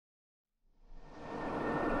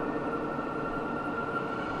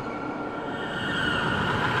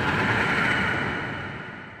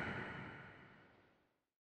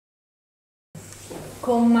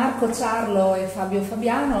Con Marco, Ciarlo e Fabio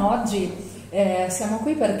Fabiano oggi siamo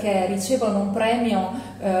qui perché ricevono un premio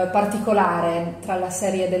particolare tra la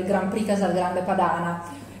serie del Grand Prix Casalgrandepadane,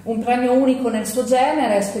 un premio unico nel suo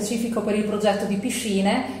genere, specifico per il progetto di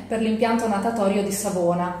piscine per l'impianto natatorio di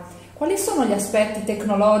Savona. Quali sono gli aspetti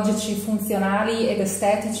tecnologici, funzionali ed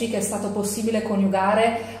estetici che è stato possibile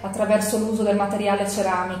coniugare attraverso l'uso del materiale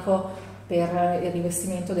ceramico per il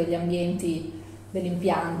rivestimento degli ambienti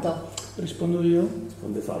dell'impianto? Rispondo io?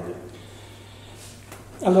 Risponde Fabio.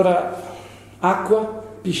 Allora, acqua,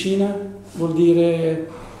 piscina, vuol dire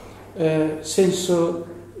senso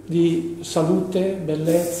di salute,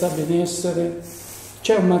 bellezza, benessere.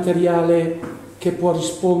 C'è un materiale che può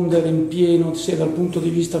rispondere in pieno sia dal punto di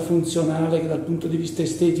vista funzionale che dal punto di vista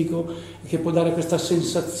estetico, che può dare questa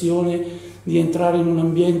sensazione di entrare in un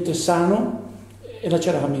ambiente sano, è la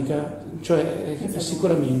ceramica, cioè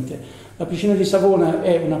sicuramente. La piscina di Savona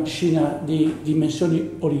è una piscina di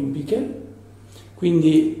dimensioni olimpiche,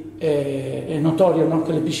 quindi è notorio, no,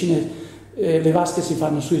 che le piscine, le vasche si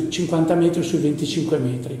fanno sui 50 metri o sui 25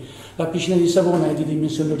 metri. La piscina di Savona è di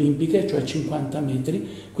dimensioni olimpiche, cioè 50 metri,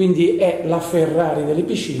 quindi è la Ferrari delle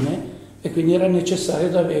piscine e quindi era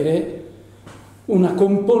necessario avere una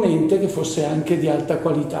componente che fosse anche di alta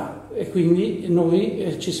qualità e quindi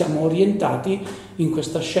noi ci siamo orientati in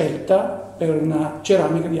questa scelta per una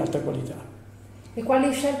ceramica di alta qualità. E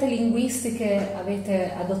quali scelte linguistiche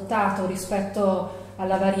avete adottato rispetto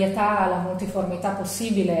alla varietà, alla multiformità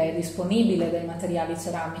possibile e disponibile dei materiali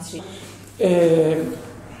ceramici? È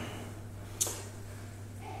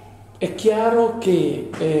chiaro che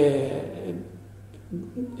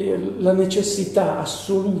la necessità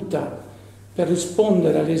assoluta per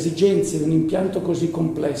rispondere alle esigenze di un impianto così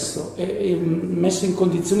complesso è messo in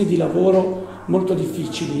condizioni di lavoro molto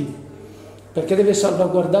difficili, perché deve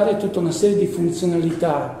salvaguardare tutta una serie di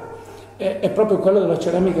funzionalità, è proprio quello della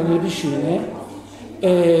ceramica nelle piscine.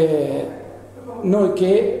 Noi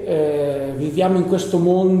che viviamo in questo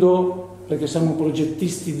mondo, perché siamo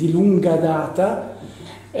progettisti di lunga data,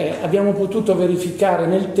 abbiamo potuto verificare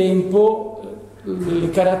nel tempo le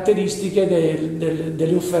caratteristiche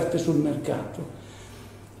delle offerte sul mercato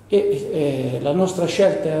e la nostra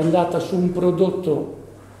scelta è andata su un prodotto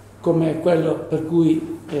come quello per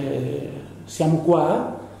cui siamo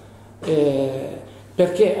qua,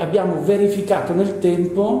 perché abbiamo verificato nel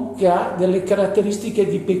tempo che ha delle caratteristiche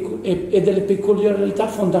e delle peculiarità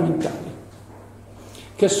fondamentali,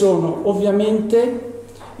 che sono ovviamente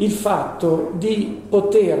il fatto di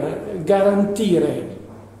poter garantire,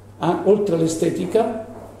 oltre all'estetica,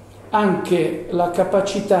 anche la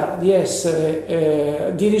capacità di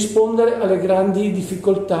di rispondere alle grandi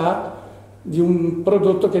difficoltà di un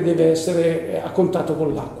prodotto che deve essere a contatto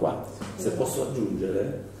con l'acqua. Se posso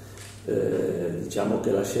aggiungere, diciamo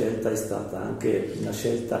che la scelta è stata anche una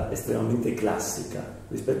scelta estremamente classica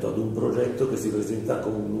rispetto ad un progetto che si presenta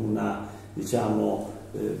con una, diciamo,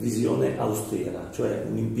 visione austera, cioè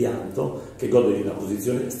un impianto che gode di una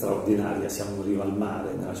posizione straordinaria. Siamo in riva al mare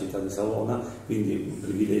nella città di Savona, quindi un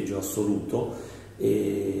privilegio assoluto.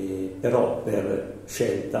 Però per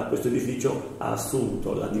scelta questo edificio ha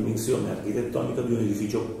assunto la dimensione architettonica di un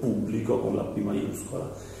edificio pubblico con la P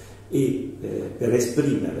maiuscola e per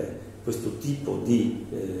esprimere questo tipo di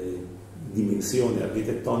dimensione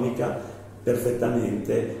architettonica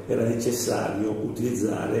perfettamente era necessario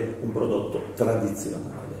utilizzare un prodotto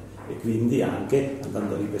tradizionale e quindi anche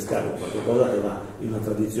andando a ripescare qualcosa che va in una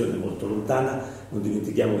tradizione molto lontana. Non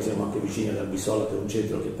dimentichiamo che siamo anche vicini ad Albissola, che è un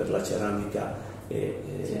centro che per la ceramica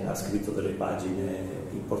ha scritto delle pagine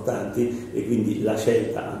importanti, e quindi la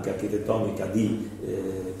scelta anche architettonica di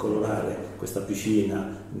colorare questa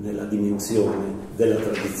piscina nella dimensione della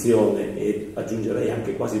tradizione e aggiungerei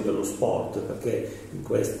anche quasi dello sport, perché in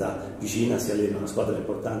questa piscina si allena una squadra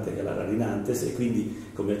importante che è la Rarinantes, e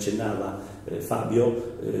quindi, come accennava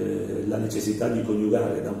Fabio, la necessità di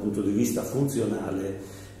coniugare da un punto di vista funzionale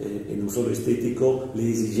e non solo estetico le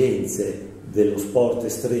esigenze dello sport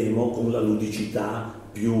estremo con la ludicità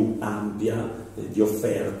più ampia di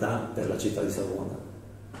offerta per la città di Savona.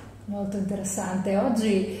 Molto interessante.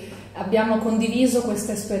 Oggi abbiamo condiviso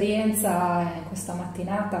questa esperienza, questa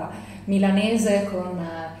mattinata milanese con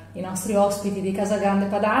i nostri ospiti di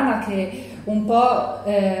Casalgrandepadane, che un po'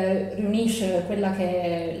 riunisce quella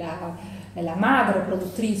che è la madre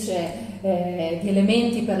produttrice di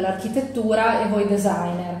elementi per l'architettura e voi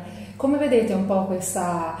designer. Come vedete un po'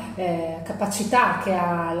 questa capacità che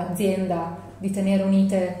ha l'azienda di tenere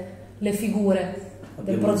unite le figure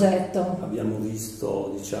del progetto? Abbiamo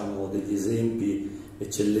visto, diciamo, degli esempi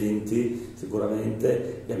eccellenti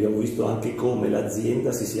sicuramente, e abbiamo visto anche come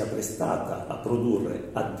l'azienda si sia prestata a produrre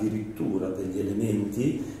addirittura degli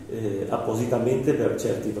elementi appositamente per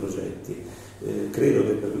certi progetti. Credo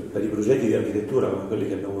che per i progetti di architettura come quelli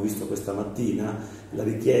che abbiamo visto questa mattina la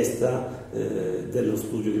richiesta dello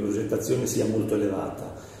studio di progettazione sia molto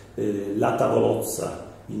elevata. La tavolozza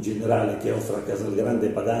in generale che offre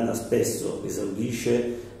Casalgrandepadane spesso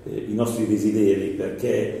esaudisce i nostri desideri,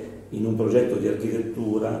 perché in un progetto di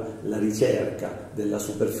architettura la ricerca della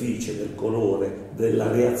superficie, del colore, della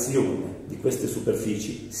reazione di queste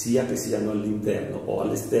superfici, sia che siano all'interno o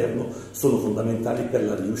all'esterno, sono fondamentali per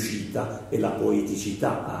la riuscita e la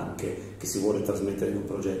poeticità anche che si vuole trasmettere in un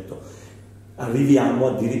progetto. Arriviamo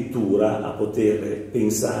addirittura a poter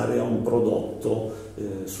pensare a un prodotto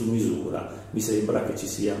su misura. Mi sembra che ci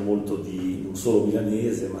sia molto di non solo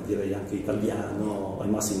milanese, ma direi anche italiano ai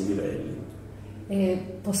massimi livelli. E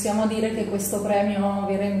possiamo dire che questo premio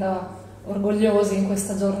vi renda orgogliosi in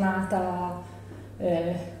questa giornata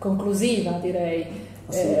conclusiva, direi.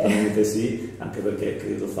 Assolutamente sì, anche perché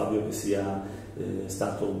credo, Fabio, che sia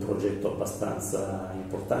stato un progetto abbastanza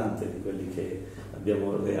importante di quelli che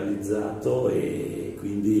abbiamo realizzato, e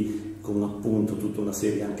quindi con appunto tutta una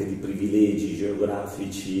serie anche di privilegi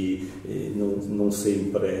geografici non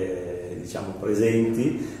sempre diciamo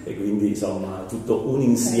presenti, e quindi insomma tutto un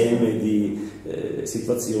insieme di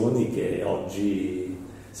situazioni che oggi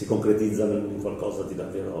si concretizzano in qualcosa di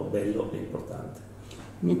davvero bello e importante.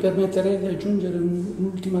 Mi permetterei di aggiungere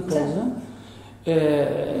un'ultima cosa,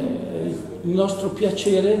 il nostro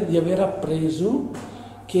piacere di aver appreso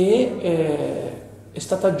che è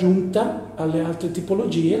stata aggiunta alle altre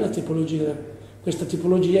tipologie, questa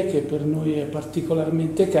tipologia che per noi è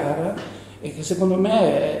particolarmente cara e che secondo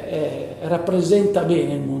me rappresenta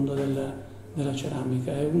bene il mondo della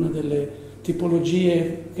ceramica, è una delle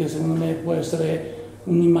tipologie che secondo me può essere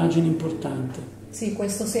un'immagine importante. Sì,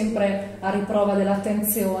 questo sempre a riprova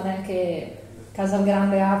dell'attenzione che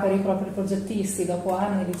Casalgrande ha per i propri progettisti. Dopo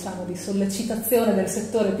anni, diciamo, di sollecitazione del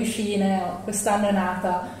settore piscine, quest'anno è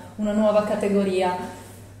nata una nuova categoria.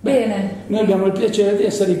 Bene. Noi abbiamo il piacere di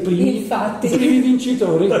essere i primi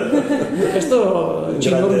vincitori. Questo ci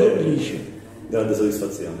inorgoglisce. Grande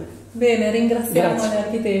soddisfazione. Bene, ringraziamo gli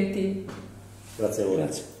architetti. Grazie a voi.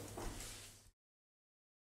 Grazie.